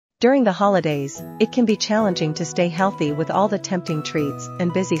During the holidays, it can be challenging to stay healthy with all the tempting treats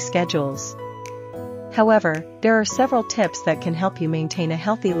and busy schedules. However, there are several tips that can help you maintain a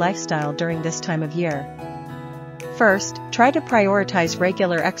healthy lifestyle during this time of year. First, try to prioritize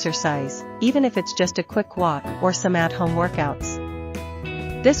regular exercise, even if it's just a quick walk or some at-home workouts.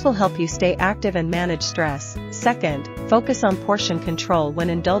 This will help you stay active and manage stress. Second, focus on portion control when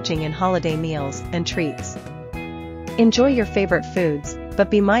indulging in holiday meals and treats. Enjoy your favorite foods, but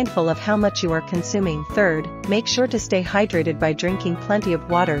be mindful of how much you are consuming. Third, make sure to stay hydrated by drinking plenty of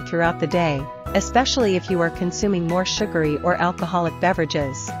water throughout the day, especially if you are consuming more sugary or alcoholic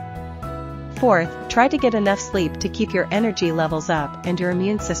beverages. Fourth, try to get enough sleep to keep your energy levels up and your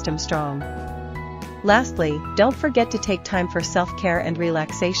immune system strong. Lastly, don't forget to take time for self-care and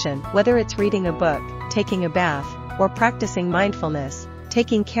relaxation. Whether it's reading a book, taking a bath, or practicing mindfulness,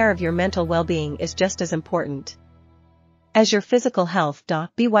 taking care of your mental well-being is just as important as your physical health.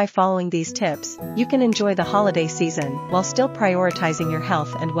 By following these tips, you can enjoy the holiday season while still prioritizing your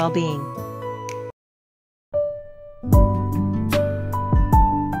health and well-being.